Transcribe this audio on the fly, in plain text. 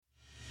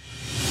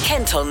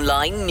Kent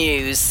Online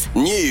News.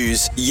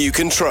 News you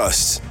can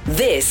trust.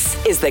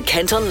 This is the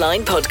Kent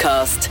Online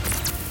Podcast.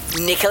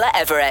 Nicola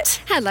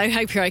Everett. Hello,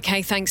 hope you're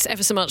okay. Thanks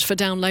ever so much for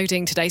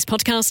downloading today's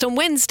podcast on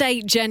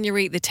Wednesday,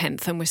 January the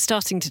 10th. And we're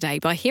starting today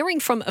by hearing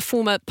from a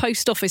former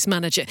post office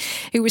manager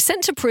who was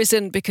sent to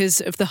prison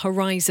because of the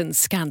Horizon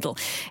scandal.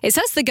 It's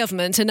as the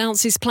government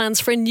announces plans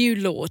for a new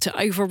law to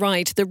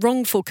override the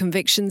wrongful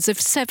convictions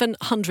of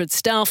 700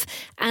 staff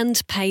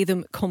and pay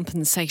them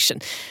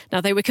compensation.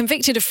 Now, they were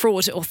convicted of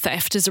fraud or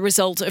theft as a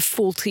result of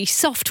faulty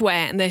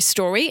software, and their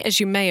story, as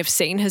you may have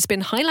seen, has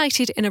been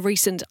highlighted in a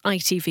recent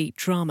ITV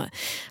drama.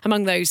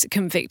 Among those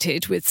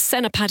convicted with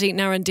Senapati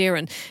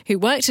Narandiran, who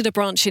worked at a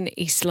branch in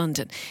East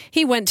London.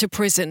 He went to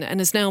prison and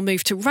has now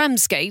moved to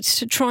Ramsgate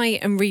to try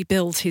and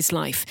rebuild his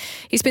life.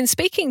 He's been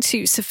speaking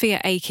to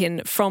Sophia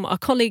Aiken from our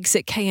colleagues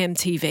at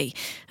KMTV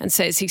and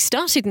says he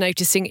started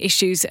noticing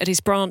issues at his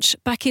branch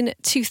back in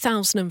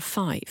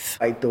 2005.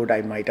 I thought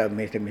I might have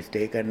made a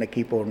mistake and I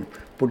keep on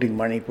putting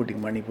money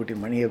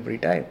every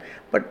time.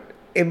 But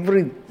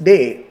every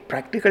day,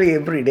 practically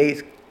every day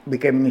is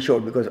becoming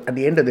short because at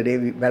the end of the day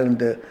we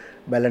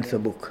balance the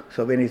book.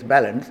 So when it's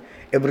balanced,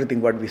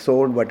 everything what we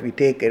sold, what we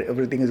take,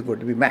 everything is going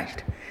to be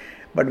matched.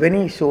 But when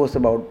he shows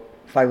about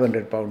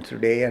 500 pounds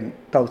today and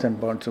 1,000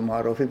 pounds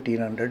tomorrow,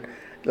 1,500,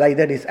 like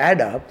that is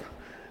add up,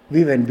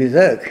 we went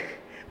berserk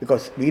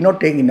because we're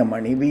not taking the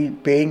money, we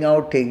paying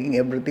out, taking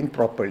everything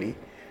properly,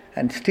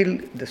 and still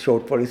the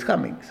shortfall is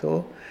coming.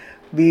 So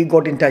we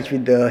got in touch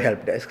with the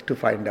help desk to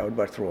find out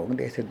what's wrong.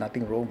 They said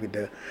nothing wrong with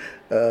the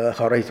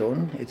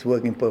Horizon. It's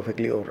working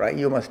perfectly all right.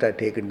 You must have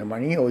taken the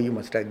money or you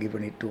must have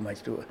given it too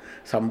much to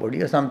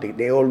somebody or something.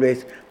 They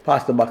always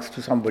pass the bucks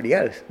to somebody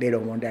else. They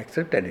don't want to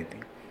accept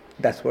anything.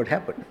 That's what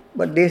happened.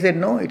 But they said,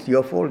 no, it's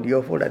your fault.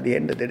 At the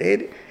end of the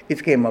day,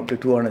 it came up to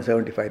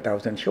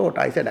 275,000 short.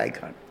 I said, I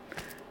can't.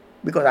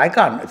 Because I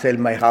can't sell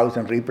my house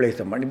and replace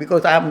the money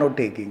because I am not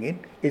taking it.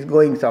 It's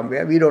going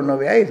somewhere. We don't know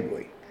where it's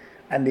going.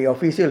 And the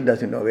official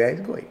doesn't know where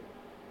it's going.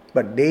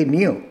 But they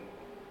knew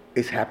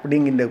it's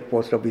happening in the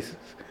post office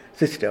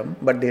system,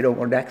 but they don't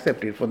want to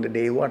accept it from the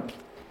day one.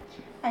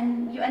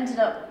 And you ended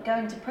up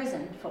going to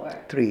prison for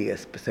it? 3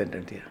 years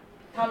sentence here.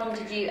 How long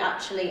did you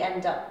actually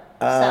end up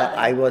serving?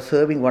 I was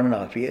serving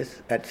 1.5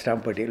 years at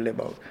Stamford Hill.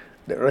 About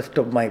the rest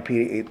of my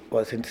period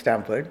was in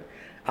Stamford.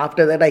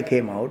 After that I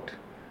came out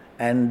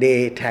and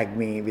they tagged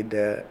me with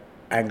the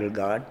angle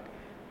guard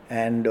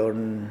and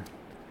on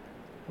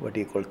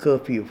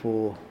curfew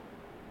for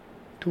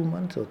 2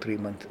 months or 3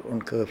 months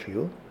on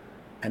curfew,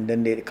 and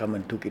then they come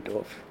and took it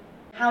off.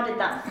 How did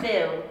that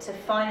feel to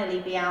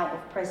finally be out of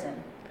prison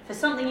for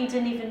something you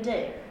didn't even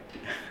do?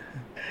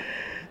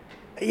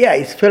 Yeah,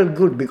 it felt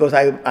good because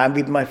I'm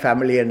with my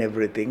family and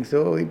everything,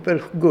 so it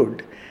felt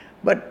good.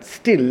 But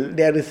still,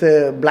 there is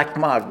a black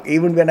mark.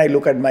 Even when I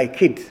look at my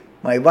kids,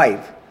 my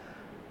wife,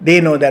 they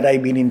know that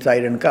I've been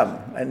inside and come,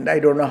 and I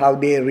don't know how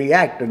they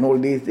react and all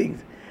these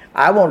things.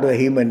 I want a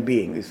human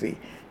being, you see.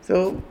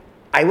 So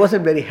I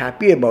wasn't very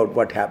happy about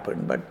what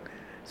happened, but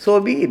so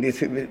be it.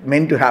 It's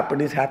meant to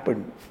happen, it's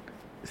happened.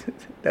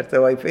 That's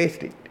how I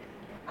faced it.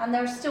 And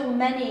there are still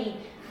many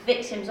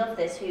victims of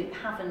this who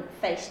haven't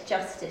faced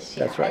justice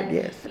yet. That's right, and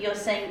yes. You're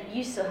saying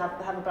you still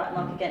have a black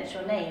mark against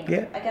your name.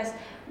 Yeah. I guess,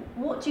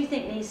 what do you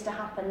think needs to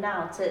happen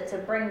now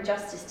to bring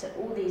justice to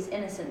all these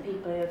innocent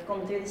people who have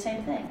gone through the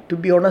same thing? To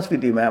be honest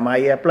with you, ma'am, I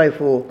apply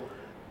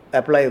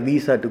a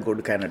visa to go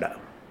to Canada.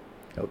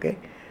 Okay?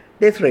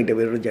 They straight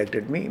away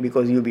rejected me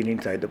because you've been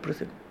inside the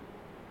prison.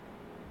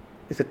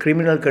 It's a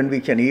criminal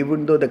conviction,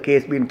 even though the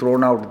case been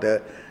thrown out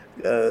the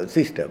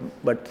system,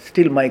 but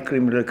still my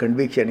criminal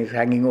conviction is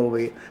hanging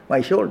over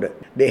my shoulder.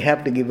 They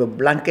have to give a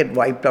blanket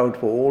wiped out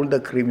for all the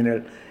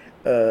criminal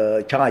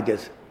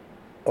charges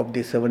of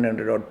the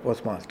 700 odd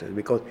postmasters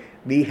because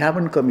we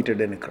haven't committed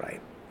any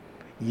crime.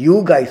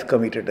 You guys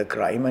committed a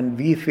crime and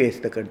we face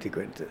the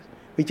consequences,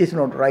 which is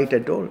not right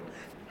at all.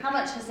 How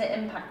much has it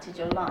impacted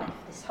your life,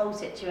 this whole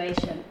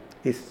situation?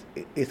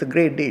 It's a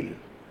great deal.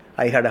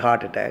 I had a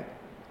heart attack.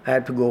 I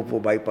had to go for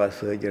bypass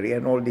surgery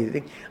and all these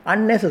things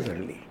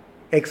unnecessarily.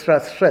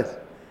 Extra stress.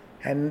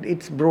 And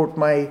it's brought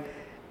my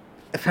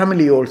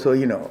family also,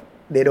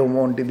 they don't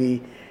want to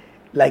be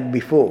like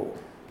before.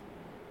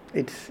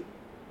 It's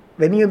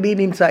when you've been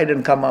inside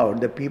and come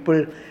out, the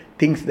people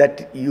thinks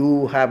that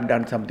you have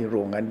done something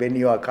wrong. And when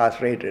you are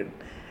castrated,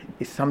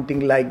 it's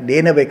something like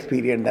they never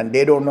experienced and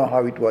they don't know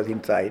how it was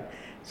inside.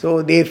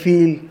 So they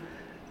feel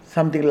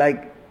something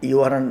like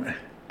you are a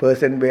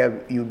person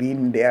where you've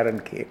been there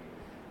and came.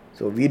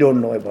 So we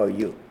don't know about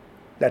you.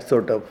 That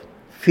sort of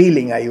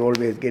feeling I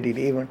always get it.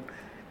 Even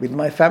with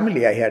my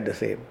family I had the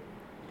same.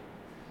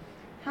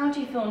 How do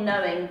you feel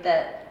knowing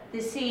that the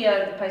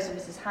CEO of the post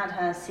office has had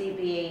her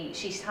CBE,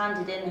 she's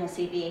handed in her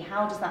CBE,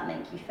 how does that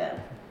make you feel?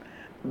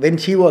 When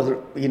she was,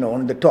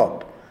 on the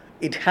top,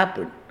 it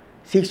happened.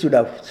 She should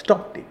have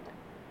stopped it.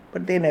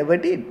 But they never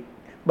did.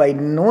 By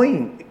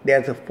knowing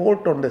there's a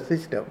fault on the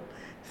system,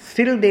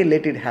 still they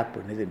let it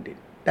happen, isn't it?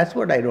 That's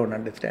what I don't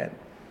understand.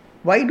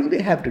 Why do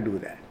they have to do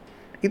that?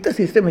 If the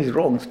system is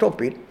wrong,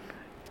 stop it.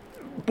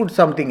 put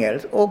something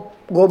else, or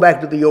go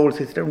back to the old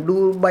system,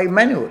 do by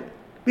manual.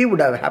 We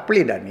would have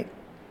happily done it,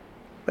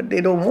 but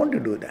they don't want to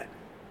do that.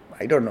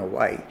 I don't know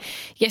why.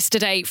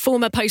 Yesterday,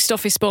 former Post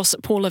Office boss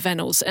Paula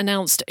Vennells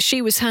announced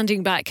she was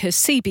handing back her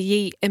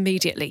CBE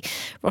immediately.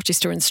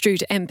 Rochester and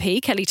Strood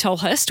MP Kelly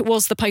Tolhurst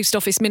was the Post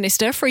Office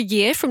Minister for a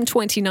year from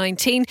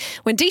 2019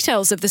 when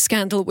details of the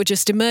scandal were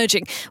just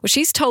emerging. Well,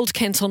 she's told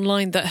Kent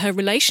Online that her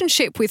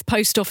relationship with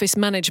Post Office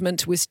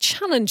management was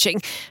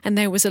challenging and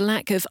there was a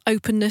lack of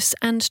openness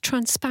and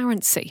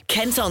transparency.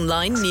 Kent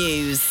Online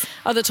News.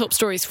 Other top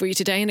stories for you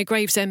today, and a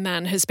Gravesend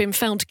man has been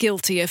found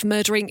guilty of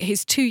murdering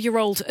his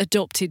 2-year-old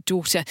adopted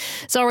daughter.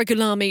 Zara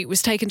Gulami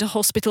was taken to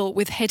hospital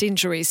with head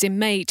injuries in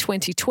May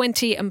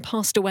 2020 and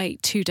passed away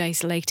 2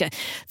 days later.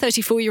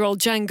 34-year-old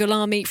Jan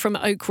Gulami from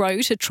Oak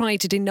Road had tried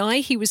to deny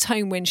he was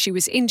home when she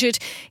was injured.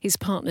 His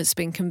partner's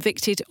been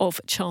convicted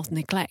of child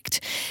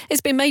neglect.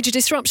 There's been major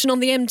disruption on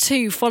the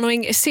M2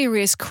 following a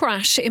serious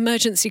crash.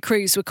 Emergency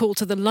crews were called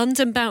to the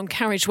London-bound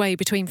carriageway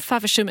between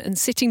Faversham and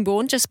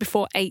Sittingbourne just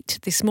before 8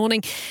 this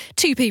morning.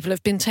 2 people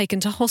have been taken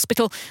to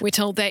hospital. We're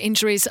told their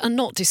injuries are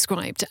not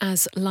described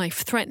as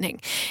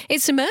life-threatening.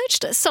 It's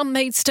emerged some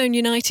Maidstone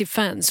United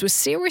fans were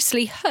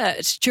seriously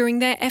hurt during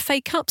their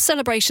FA Cup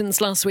celebrations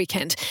last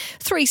weekend.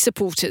 3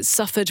 supporters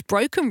suffered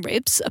broken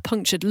ribs, a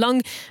punctured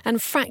lung and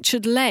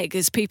fractured leg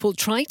as people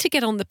tried to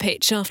get on the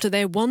pitch after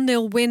their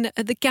 1-0 win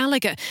at the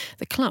Gallagher.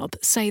 The club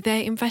say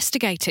they're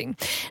investigating.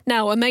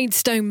 Now, a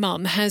Maidstone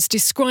mum has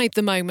described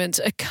the moment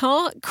a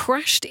car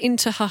crashed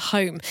into her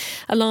home.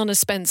 Alana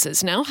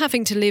Spencer's now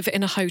having to live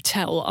in a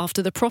hotel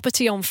after the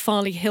property on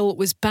Farley Hill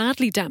was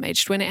badly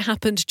damaged when it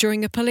happened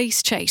during a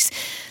police chase.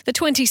 The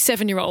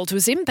 27-year-old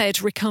was in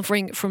bed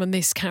recovering from a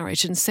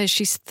miscarriage and says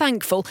she's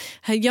thankful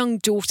her young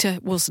daughter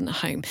wasn't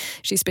home.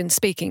 She's been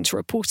speaking to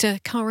reporter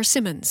Cara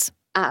Simmons.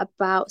 At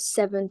about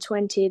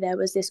 7:20, there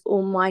was this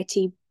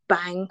almighty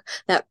bang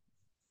that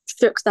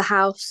shook the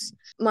house.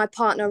 My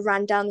partner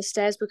ran down the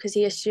stairs because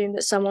he assumed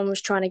that someone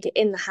was trying to get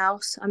in the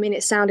house. I mean,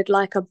 it sounded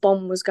like a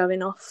bomb was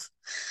going off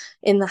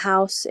in the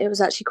house. It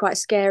was actually quite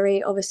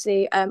scary.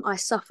 Obviously, I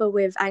suffer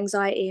with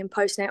anxiety and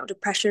postnatal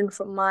depression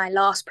from my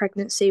last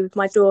pregnancy with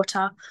my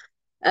daughter.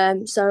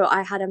 So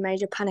I had a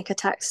major panic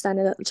attack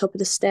standing at the top of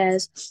the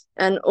stairs,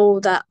 and all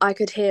that I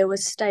could hear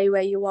was "stay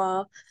where you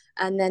are."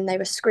 And then they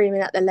were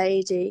screaming at the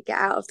lady, "Get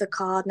out of the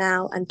car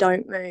now and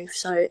don't move."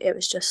 So it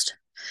was just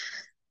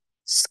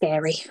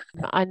scary.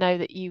 I know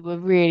that you were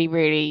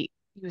really,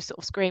 you were sort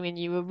of screaming,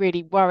 you were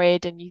really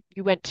worried, and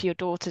you went to your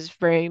daughter's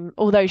room,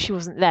 although she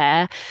wasn't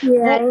there.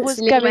 Yeah, what was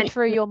going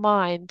through your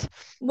mind?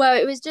 Well,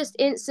 it was just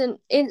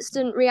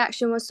instant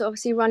reaction was to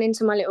obviously run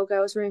into my little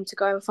girl's room to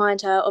go and find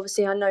her.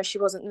 Obviously, I know she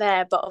wasn't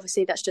there, but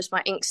obviously that's just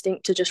my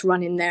instinct to just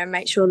run in there and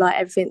make sure like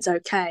everything's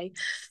okay.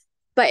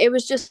 But it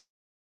was just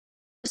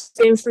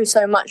been through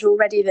so much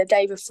already the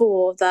day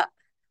before that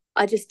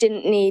I just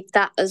didn't need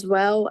that as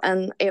well.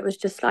 And it was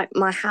just like,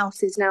 my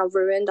house is now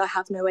ruined. I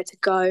have nowhere to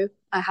go.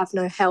 I have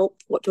no help.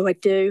 What do I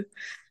do?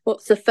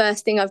 What's the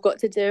first thing I've got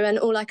to do? And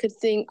all I could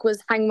think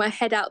was hang my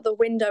head out the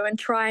window and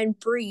try and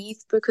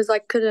breathe, because I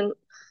couldn't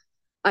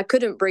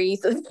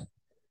breathe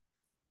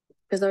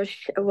because I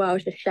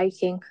was just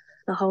shaking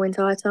the whole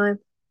entire time.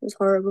 It was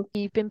horrible.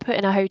 You've been put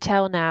in a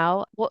hotel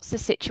now. What's the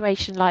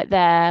situation like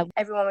there?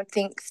 Everyone would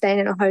think staying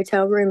in a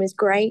hotel room is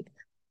great.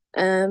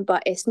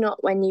 But it's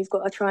not when you've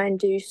got to try and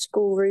do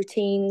school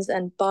routines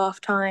and bath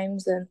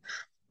times and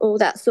all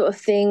that sort of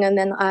thing. And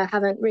then I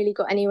haven't really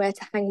got anywhere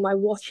to hang my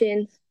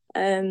washing.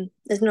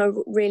 There's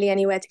no really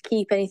anywhere to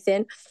keep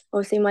anything.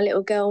 Obviously, my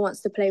little girl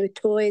wants to play with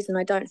toys and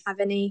I don't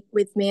have any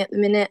with me at the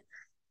minute.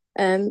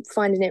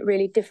 Finding it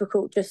really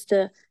difficult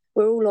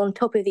we're all on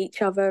top of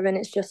each other and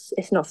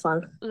it's not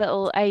fun.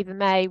 Little Ava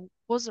May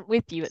wasn't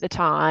with you at the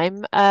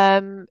time.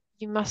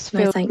 You must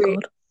feel... No, thank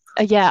God.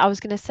 Yeah, I was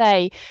going to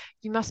say,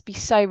 you must be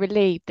so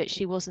relieved that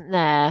she wasn't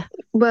there.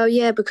 Well,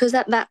 yeah, because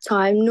at that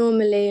time,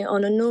 normally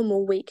on a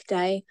normal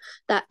weekday,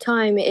 that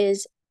time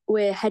is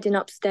we're heading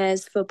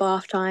upstairs for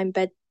bath time,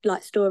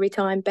 story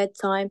time,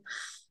 bedtime.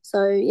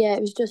 So, yeah,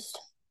 it was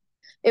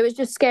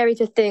just scary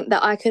to think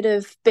that I could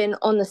have been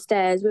on the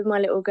stairs with my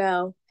little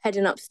girl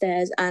heading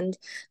upstairs, and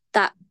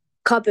that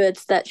cupboard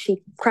that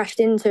she crashed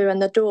into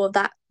and the door,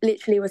 that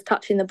literally was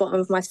touching the bottom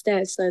of my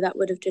stairs. So that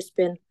would have just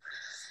been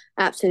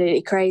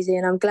absolutely crazy.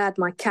 And I'm glad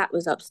my cat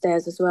was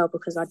upstairs as well,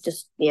 because I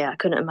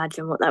couldn't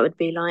imagine what that would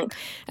be like.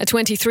 A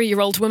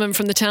 23-year-old woman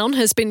from the town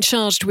has been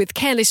charged with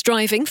careless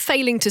driving,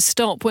 failing to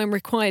stop when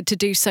required to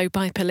do so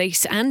by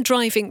police, and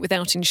driving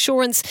without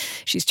insurance.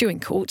 She's due in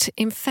court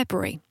in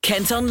February.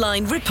 Kent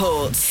Online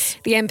reports.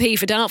 The MP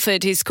for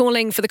Dartford is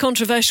calling for the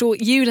controversial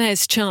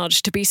ULEZ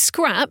charge to be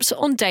scrapped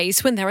on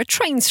days when there are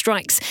train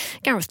strikes.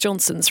 Gareth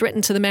Johnson's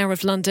written to the Mayor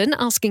of London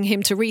asking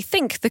him to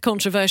rethink the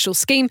controversial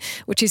scheme,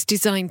 which is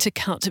designed to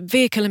cut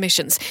vehicle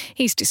emissions.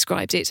 He's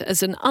described it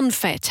as an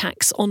unfair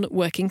tax on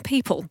working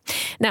people.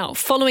 Now,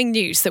 following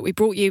news that we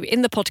brought you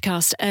in the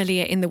podcast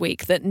earlier in the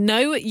week that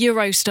no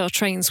Eurostar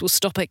trains will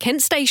stop at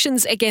Kent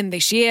stations again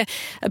this year,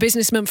 a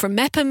businessman from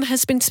Mepham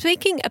has been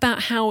speaking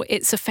about how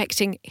it's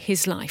affecting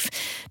his life.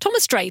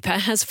 Thomas Draper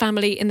has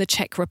family in the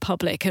Czech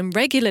Republic and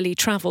regularly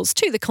travels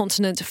to the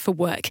continent for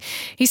work.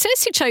 He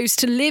says he chose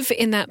to live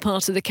in that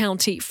part of the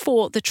county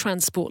for the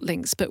transport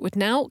links, but would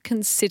now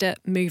consider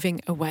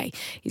moving away.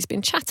 He's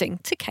been chatting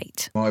to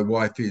Kate. My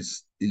wife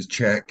is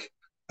Czech,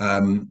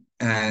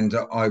 and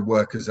I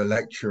work as a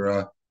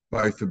lecturer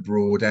both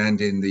abroad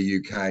and in the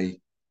UK.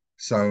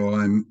 So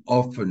I'm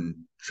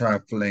often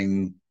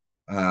travelling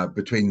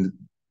between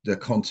the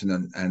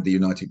continent and the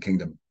United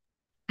Kingdom.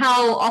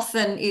 How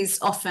often is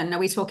often? Are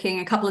we talking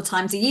a couple of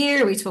times a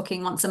year? Are we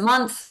talking once a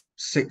month?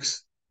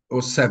 6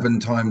 or 7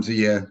 times a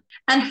year.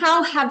 And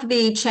how have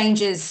the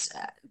changes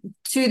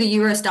to the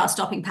Eurostar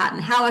stopping pattern,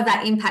 how have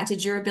that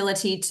impacted your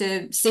ability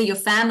to see your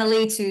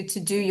family, to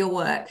do your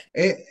work?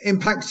 It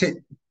impacts it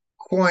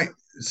quite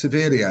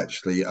severely,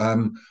 actually.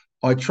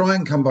 I try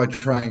and come by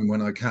train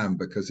when I can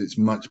because it's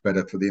much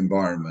better for the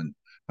environment.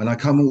 And I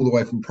come all the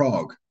way from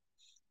Prague.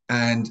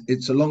 And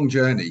it's a long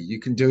journey. You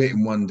can do it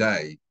in one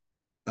day,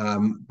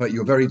 but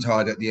you're very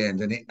tired at the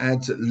end. And it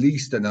adds at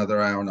least another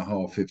hour and a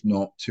half, if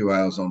not 2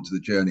 hours onto the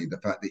journey. The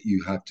fact that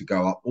you have to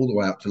go up all the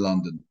way up to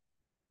London.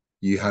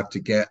 You have to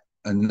get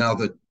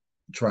another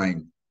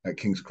train at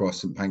King's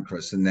Cross and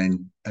Pancras and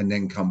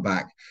then come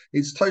back.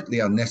 It's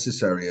totally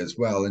unnecessary as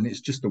well. And it's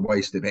just a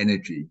waste of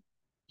energy.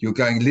 You're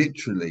going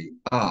literally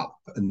up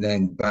and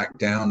then back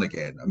down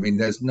again. I mean,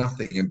 there's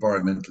nothing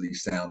environmentally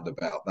sound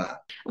about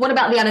that. What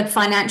about the added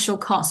financial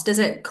cost? Does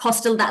it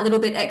cost that little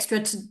bit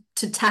extra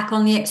to tack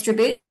on the extra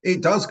bit?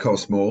 It does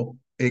cost more.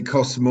 It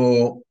costs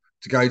more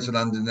to go to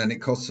London than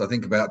it costs, I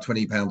think, about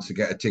 £20 to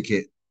get a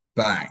ticket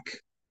back.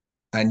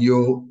 And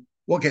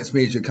what gets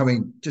me is you're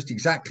coming just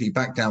exactly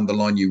back down the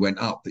line you went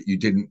up,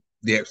 the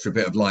extra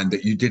bit of line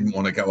that you didn't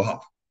want to go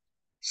up.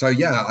 So,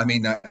 yeah, I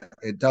mean,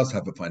 it does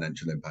have a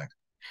financial impact.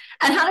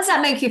 And how does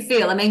that make you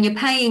feel? I mean, you're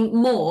paying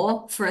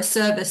more for a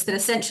service that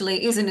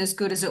essentially isn't as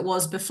good as it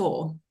was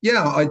before.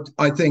 Yeah,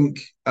 I think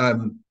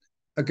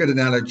a good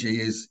analogy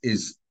is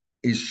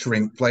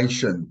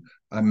shrinkflation.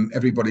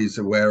 Everybody's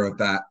aware of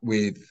that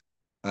with,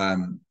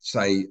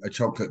 say, a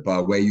chocolate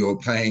bar where you're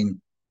paying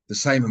the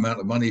same amount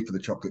of money for the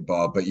chocolate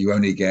bar, but you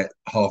only get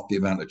half the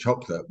amount of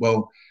chocolate.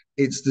 Well,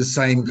 it's the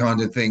same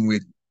kind of thing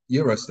with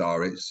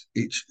Eurostar.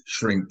 It's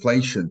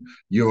shrinkflation.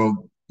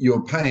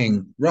 You're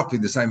paying roughly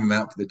the same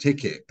amount for the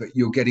ticket, but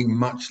you're getting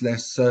much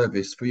less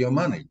service for your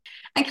money.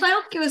 And can I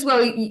ask you as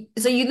well,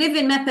 so you live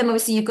in Mepham,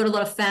 obviously you've got a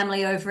lot of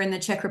family over in the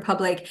Czech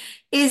Republic.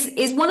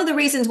 Is one of the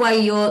reasons why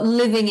you're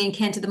living in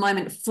Kent at the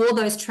moment for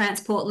those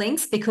transport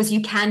links, because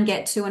you can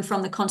get to and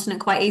from the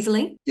continent quite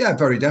easily? Yeah,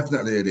 very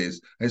definitely it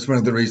is. It's one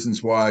of the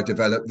reasons why I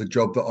developed the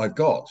job that I've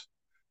got,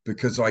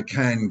 because I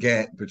can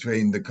get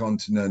between the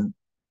continent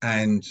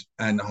and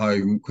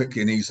home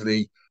quickly and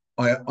easily.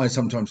 I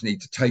sometimes need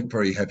to take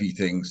very heavy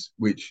things,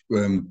 which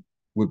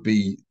would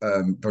be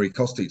very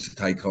costly to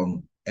take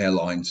on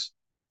airlines.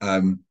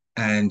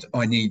 And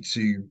I need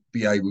to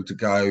be able to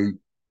go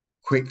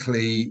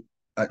quickly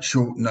at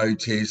short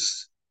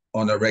notice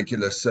on a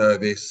regular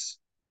service,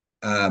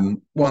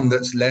 one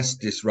that's less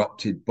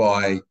disrupted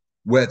by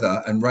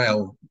weather, and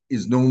rail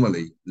is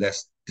normally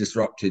less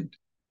disrupted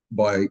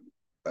by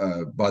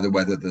the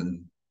weather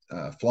than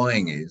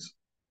flying is.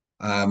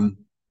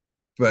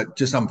 But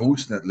just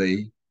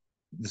unfortunately,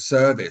 the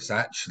service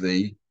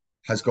actually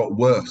has got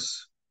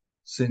worse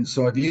since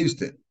I've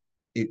used it.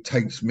 It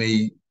takes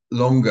me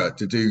longer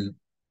to do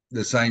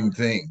the same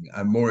thing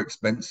and more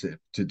expensive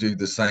to do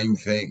the same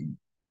thing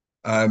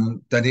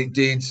than it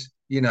did,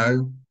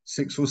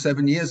 6 or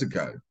 7 years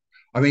ago.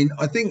 I mean,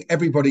 I think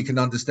everybody can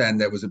understand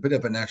there was a bit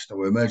of a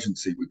national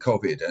emergency with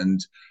COVID,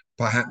 and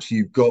perhaps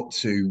you've got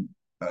to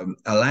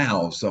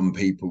allow some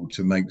people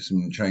to make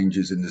some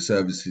changes in the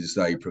services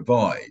they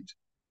provide.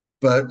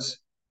 But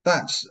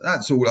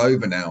that's all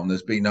over now and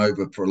has been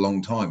over for a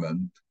long time.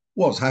 And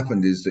what's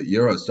happened is that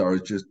Eurostar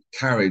has just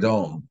carried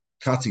on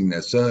cutting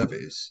their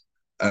service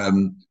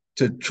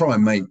to try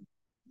and make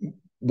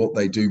what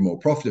they do more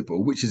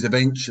profitable, which is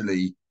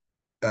eventually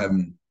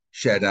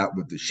shared out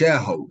with the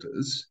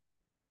shareholders.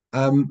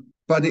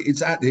 But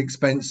it's at the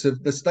expense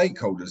of the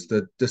stakeholders,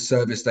 the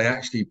service they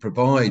actually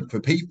provide for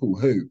people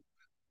who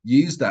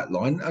use that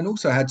line, and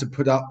also had to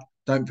put up,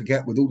 don't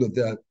forget, with all of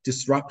the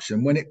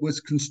disruption when it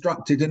was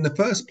constructed in the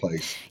first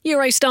place.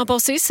 Eurostar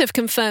bosses have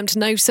confirmed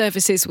no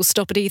services will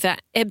stop at either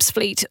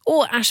Ebbsfleet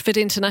or Ashford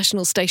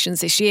International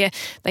stations this year.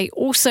 They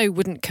also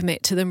wouldn't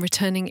commit to them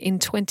returning in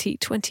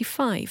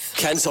 2025.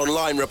 Kent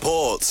Online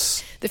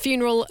reports. The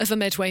funeral of a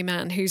Medway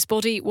man whose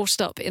body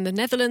washed up in the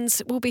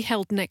Netherlands will be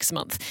held next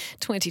month.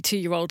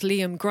 22-year-old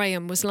Liam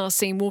Graham was last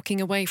seen walking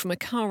away from a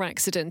car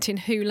accident in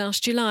Hoo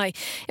last July.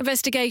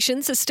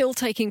 Investigations are still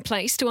taking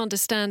place to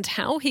understand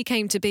how he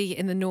came to be be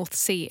in the North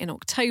Sea in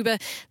October.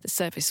 The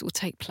service will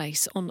take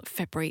place on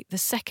February the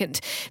 2nd.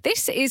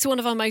 This is one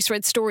of our most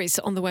read stories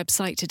on the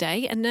website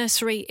today. A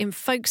nursery in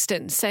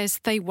Folkestone says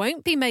they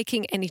won't be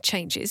making any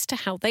changes to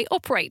how they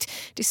operate,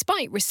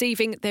 despite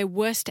receiving their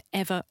worst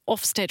ever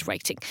Ofsted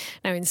rating.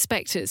 Now,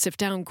 inspectors have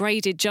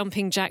downgraded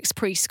Jumping Jacks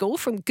Preschool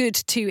from good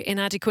to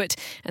inadequate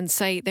and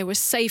say there were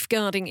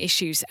safeguarding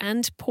issues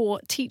and poor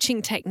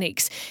teaching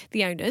techniques.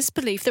 The owners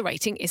believe the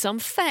rating is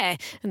unfair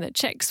and that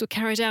checks were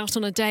carried out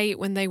on a day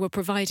when they were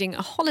providing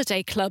a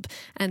holiday club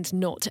and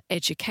not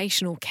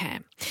educational care.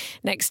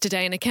 Next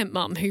today, a Kent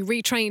mum who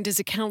retrained as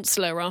a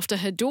counsellor after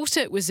her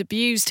daughter was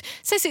abused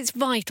says it's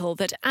vital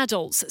that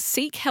adults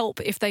seek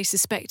help if they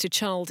suspect a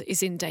child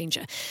is in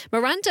danger.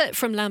 Miranda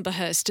from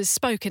Lamberhurst has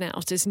spoken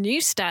out as new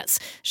stats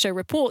show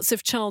reports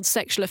of child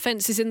sexual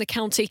offences in the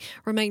county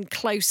remain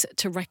close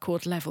to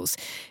record levels.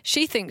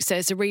 She thinks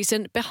there's a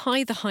reason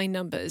behind the high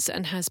numbers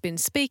and has been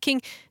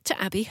speaking to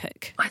Abby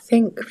Hook. I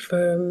think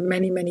for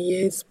many, many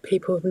years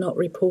people have not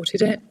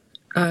reported it.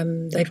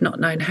 They've not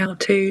known how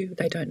to,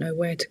 they don't know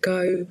where to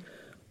go,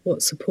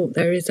 what support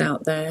there is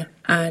out there.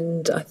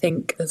 And I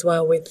think as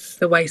well with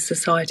the way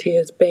society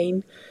has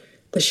been,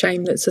 the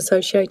shame that's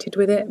associated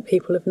with it,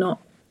 people have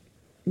not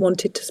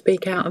wanted to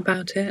speak out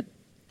about it.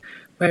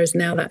 Whereas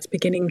now that's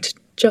beginning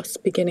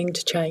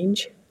to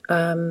change.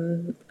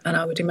 And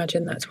I would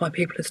imagine that's why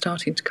people are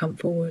starting to come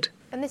forward.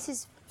 And this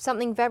is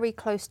something very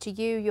close to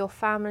you, your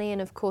family, and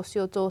of course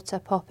your daughter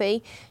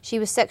Poppy. She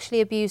was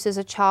sexually abused as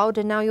a child,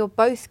 and now you're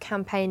both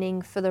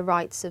campaigning for the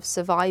rights of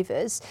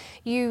survivors.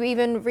 You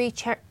even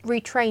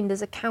retrained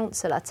as a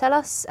counsellor. Tell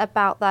us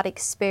about that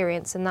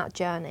experience and that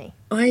journey.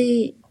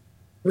 I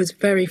was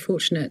very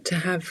fortunate to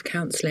have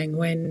counselling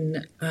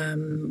when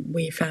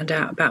we found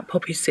out about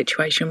Poppy's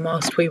situation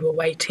whilst we were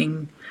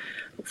waiting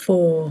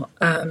for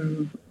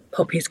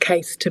Poppy's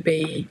case to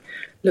be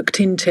looked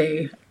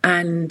into.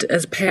 And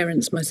as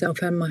parents,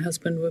 myself and my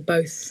husband were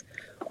both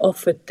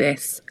offered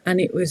this,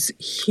 and it was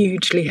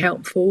hugely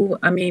helpful.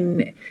 I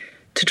mean,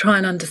 to try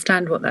and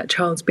understand what that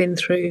child's been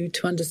through,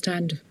 to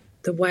understand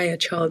the way a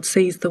child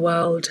sees the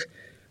world.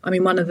 I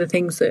mean, one of the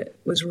things that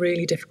was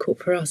really difficult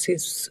for us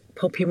is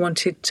Poppy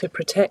wanted to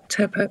protect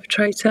her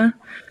perpetrator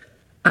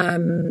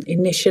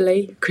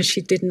initially because she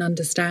didn't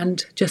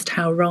understand just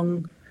how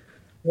wrong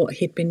what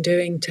he'd been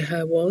doing to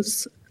her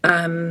was.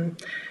 And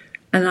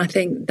I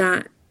think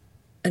that,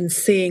 and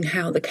seeing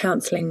how the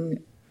counselling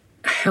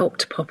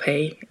helped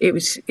Poppy,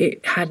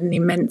 it had an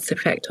immense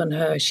effect on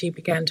her. She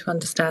began to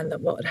understand that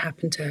what had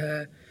happened to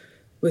her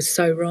was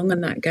so wrong,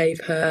 and that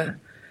gave her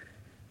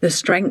the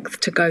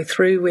strength to go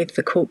through with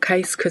the court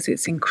case, because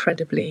it's an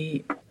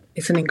incredibly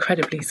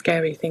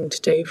scary thing to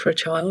do for a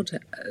child,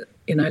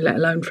 let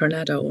alone for an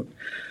adult.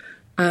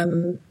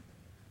 And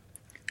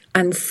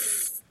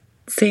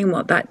seeing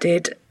what that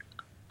did,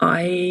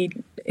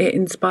 it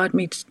inspired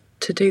me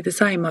to do the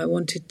same.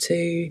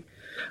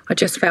 I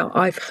just felt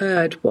I've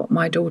heard what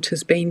my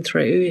daughter's been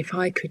through. If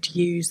I could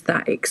use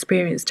that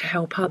experience to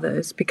help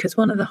others, because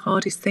one of the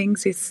hardest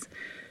things is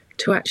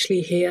to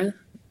actually hear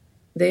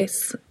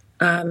this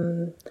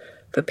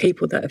for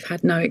people that have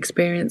had no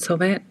experience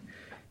of it.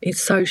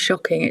 It's so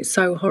shocking, it's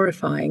so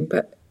horrifying.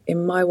 But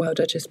in my world,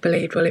 I just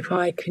believed, well, if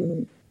I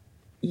can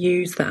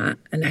use that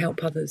and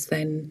help others,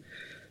 then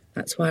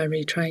that's why I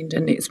retrained.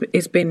 And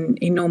it's been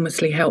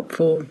enormously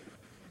helpful.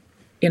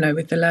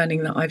 With the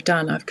learning that I've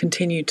done, I've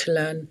continued to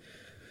learn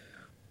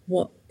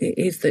what it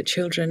is that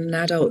children and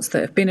adults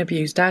that have been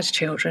abused as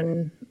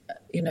children,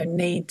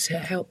 need to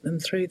help them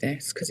through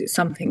this, because it's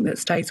something that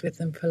stays with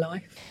them for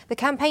life. The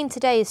campaign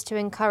today is to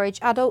encourage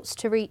adults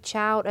to reach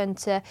out and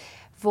to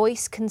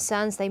voice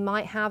concerns they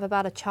might have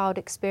about a child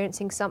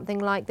experiencing something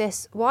like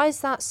this. Why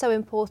is that so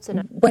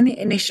important? When it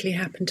initially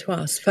happened to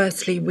us,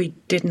 firstly, we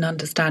didn't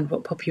understand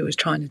what Poppy was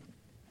trying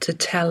to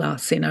tell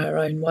us in her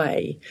own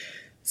way.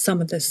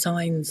 Some of the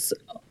signs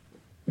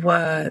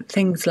were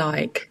things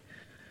like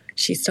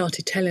she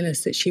started telling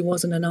us that she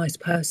wasn't a nice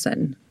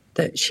person,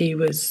 that she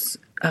was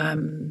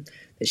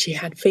that she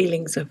had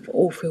feelings of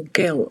awful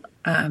guilt.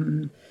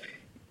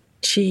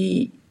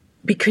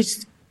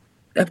 Because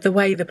of the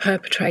way the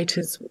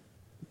perpetrators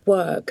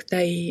work,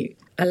 they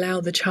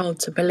allow the child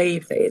to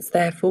believe that it's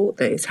their fault,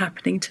 that it's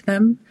happening to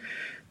them.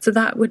 So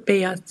that would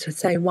be, to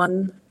say,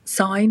 one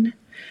sign.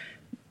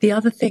 The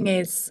other thing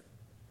is,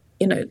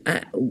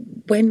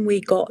 when we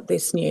got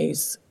this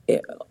news,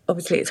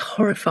 obviously it's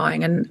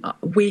horrifying, and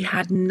we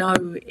had no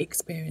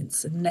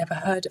experience and never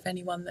heard of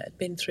anyone that had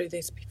been through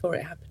this before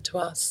it happened to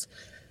us.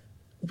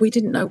 We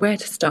didn't know where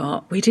to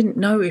start. We didn't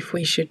know if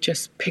we should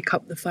just pick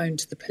up the phone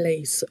to the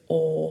police,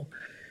 or,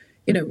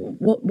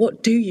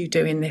 what do you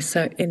do in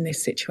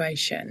this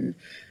situation?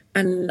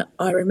 And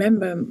I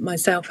remember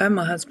myself and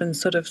my husband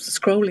sort of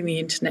scrolling the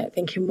internet,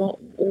 thinking,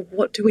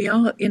 what do we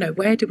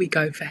where do we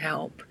go for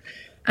help?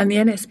 And the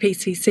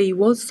NSPCC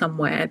was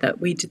somewhere that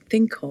we did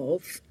think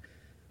of,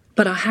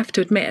 but I have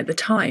to admit at the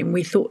time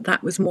we thought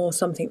that was more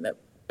something that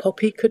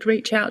Poppy could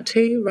reach out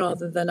to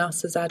rather than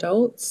us as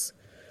adults.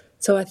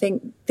 So I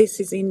think this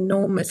is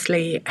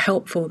enormously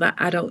helpful that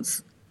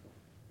adults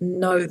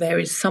know there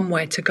is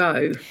somewhere to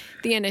go.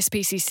 The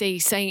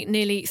NSPCC say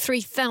nearly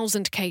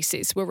 3,000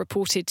 cases were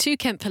reported to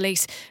Kent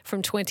Police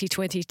from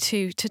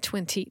 2022 to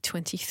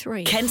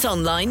 2023. Kent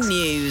Online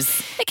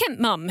News. A Kent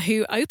mum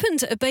who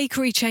opened a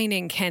bakery chain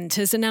in Kent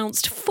has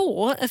announced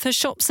 4 of her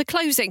shops are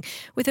closing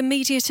with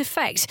immediate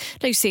effect.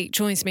 Lucy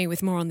joins me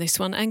with more on this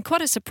one, and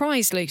quite a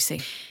surprise,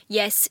 Lucy.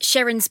 Yes,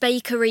 Cheran's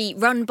bakery,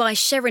 run by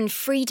Cheran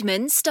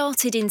Friedman,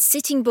 started in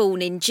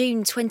Sittingbourne in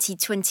June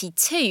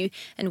 2022,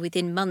 and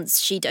within months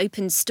she'd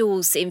opened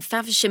stores in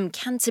Faversham,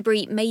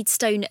 Canterbury,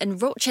 Maidstone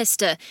and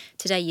Rochester.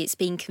 Today it's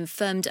been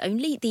confirmed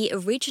only the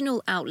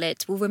original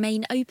outlet will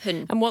remain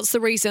open. And what's the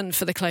reason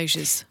for the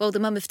closures? Well, the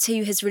mum of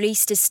 2 has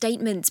released a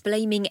statement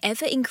blaming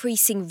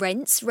ever-increasing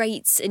rents,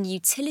 rates and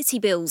utility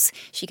bills.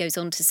 She goes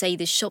on to say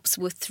the shops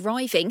were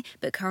thriving,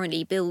 but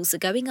currently bills are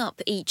going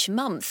up each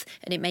month,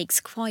 and it makes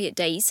quiet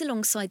days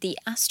alongside the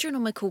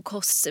astronomical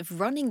costs of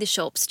running the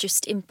shops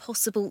just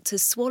impossible to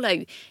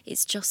swallow.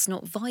 It's just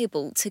not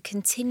viable to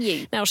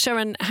continue. Now,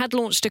 Cheran had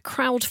launched a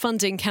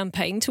crowdfunding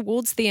campaign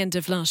towards the end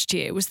of last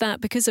year. Was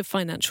that because of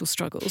financial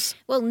struggles?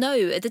 Well,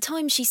 no. At the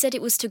time, she said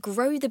it was to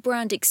grow the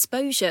brand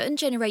exposure and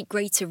generate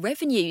greater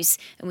revenues.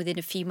 And within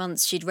a few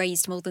months, she'd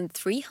raised more than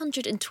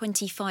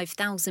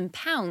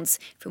 £325,000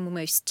 from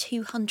almost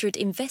 200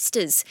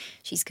 investors.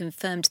 She's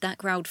confirmed that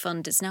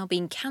crowdfund has now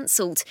been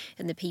cancelled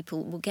and the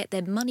people will get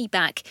their money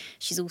back.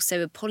 She's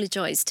also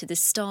apologised to the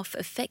staff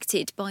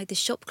affected by the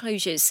shop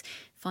closures.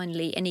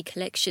 Finally, any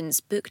collections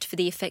booked for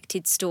the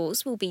affected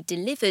stores will be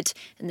delivered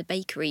and the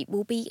bakery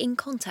will be in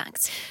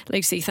contact.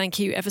 Lucy, thank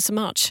you ever so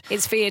much.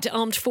 It's feared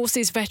armed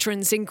forces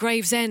veterans in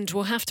Gravesend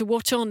will have to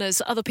watch on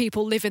as other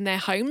people live in their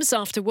homes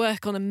after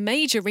work on a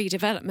major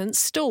redevelopment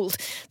stalled.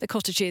 The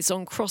cottages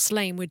on Cross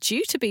Lane were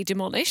due to be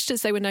demolished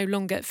as they were no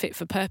longer fit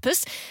for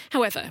purpose.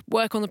 However,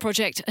 work on the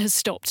project has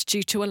stopped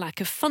due to a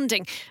lack of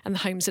funding and the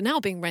homes are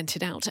now being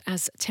rented out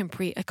as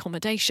temporary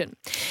accommodation.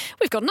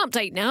 We've got an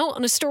update now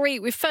on a story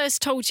we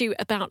first told you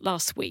about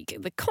last week,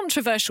 the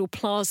controversial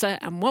plaza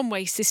and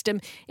one-way system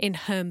in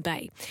Herne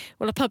Bay.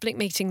 Well, a public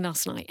meeting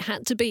last night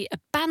had to be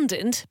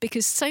abandoned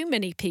because so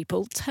many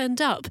people turned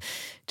up.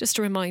 Just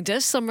a reminder,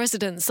 some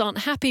residents aren't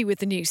happy with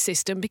the new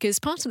system because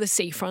part of the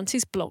seafront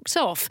is blocked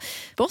off.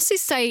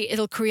 Bosses say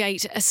it'll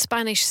create a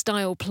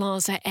Spanish-style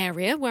plaza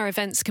area where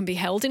events can be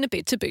held in a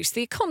bid to boost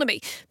the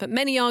economy. But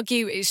many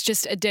argue it's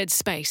just a dead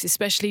space,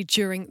 especially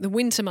during the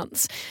winter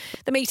months.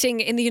 The meeting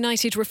in the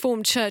United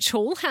Reformed Church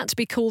Hall had to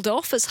be called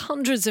off as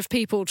hundreds of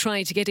people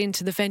tried to get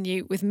into the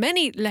venue, with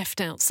many left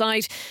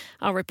outside.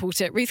 Our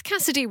reporter Ruth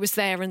Cassidy was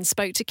there and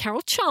spoke to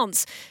Carol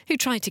Chance, who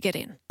tried to get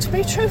in. To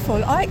be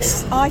truthful, I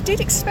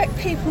did expect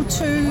people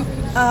to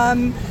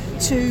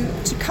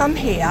come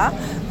here,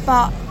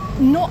 but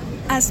not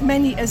as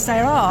many as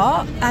there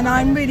are, and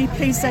I'm really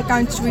pleased they're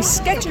going to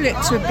reschedule it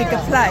to a bigger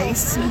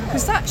place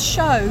because that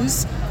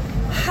shows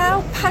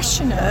how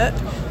passionate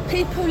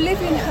people who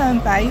live in Herne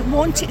Bay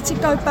want it to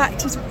go back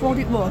to what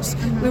it was.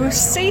 We're a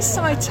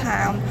seaside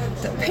town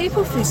that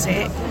people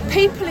visit,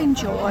 people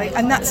enjoy,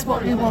 and that's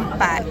what we want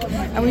back.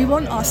 And we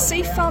want our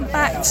seafront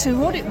back to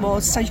what it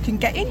was, so you can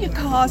get in your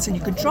cars and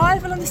you can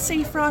drive along the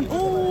seafront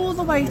all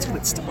the way to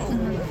Whitstable.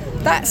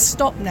 That's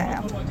stopped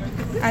now.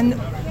 And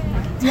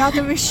the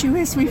other issue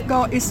is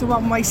the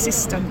one-way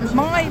system.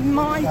 My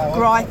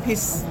gripe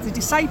is the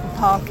disabled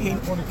parking.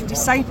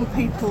 Disabled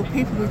people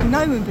with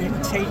no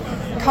mobility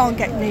can't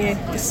get near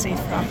the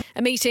seafront.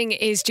 A meeting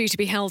is due to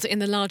be held in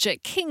the larger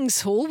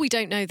King's Hall. We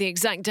don't know the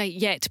exact date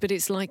yet, but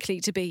it's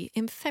likely to be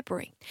in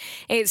February.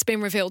 It's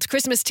been revealed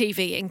Christmas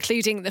TV,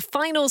 including the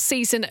final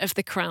season of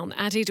The Crown,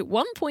 added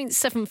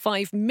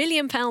 £1.75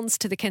 million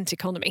to the Kent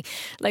economy.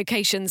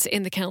 Locations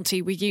in the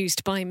county were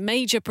used by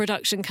major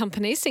production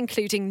companies,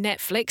 including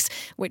Netflix,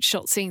 which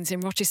shot scenes in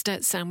Rochester,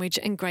 Sandwich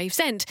and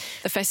Gravesend.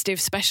 The festive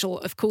special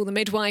of Call the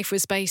Midwife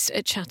was based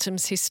at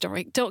Chatham's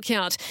historic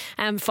dockyard.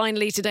 And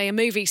finally today, a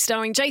movie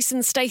starring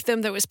Jason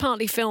Statham that was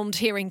partly filmed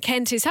here in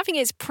Kent is having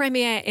its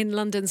premiere in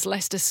London's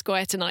Leicester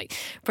Square tonight.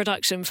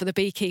 Production for The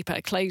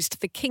Beekeeper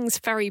closed the King's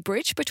Ferry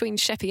Bridge between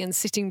Sheppey and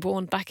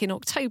Sittingbourne back in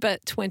October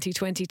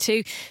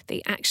 2022.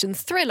 The action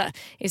thriller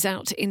is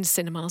out in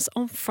cinemas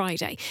on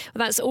Friday.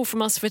 Well, that's all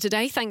from us for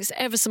today. Thanks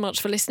ever so much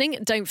for listening.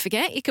 Don't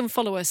forget, you can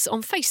follow us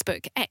on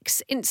Facebook,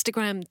 X,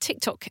 Instagram,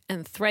 TikTok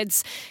and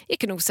Threads. You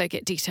can also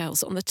get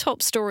details on the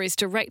top stories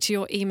direct to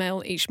your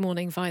email each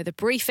morning via the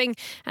briefing.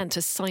 And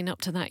to sign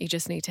up to that, you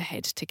just need to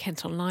head to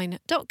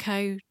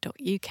kentonline.co.uk.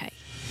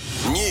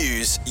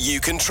 News you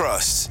can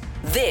trust.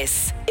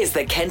 This is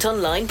the Kent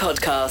Online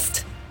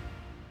Podcast.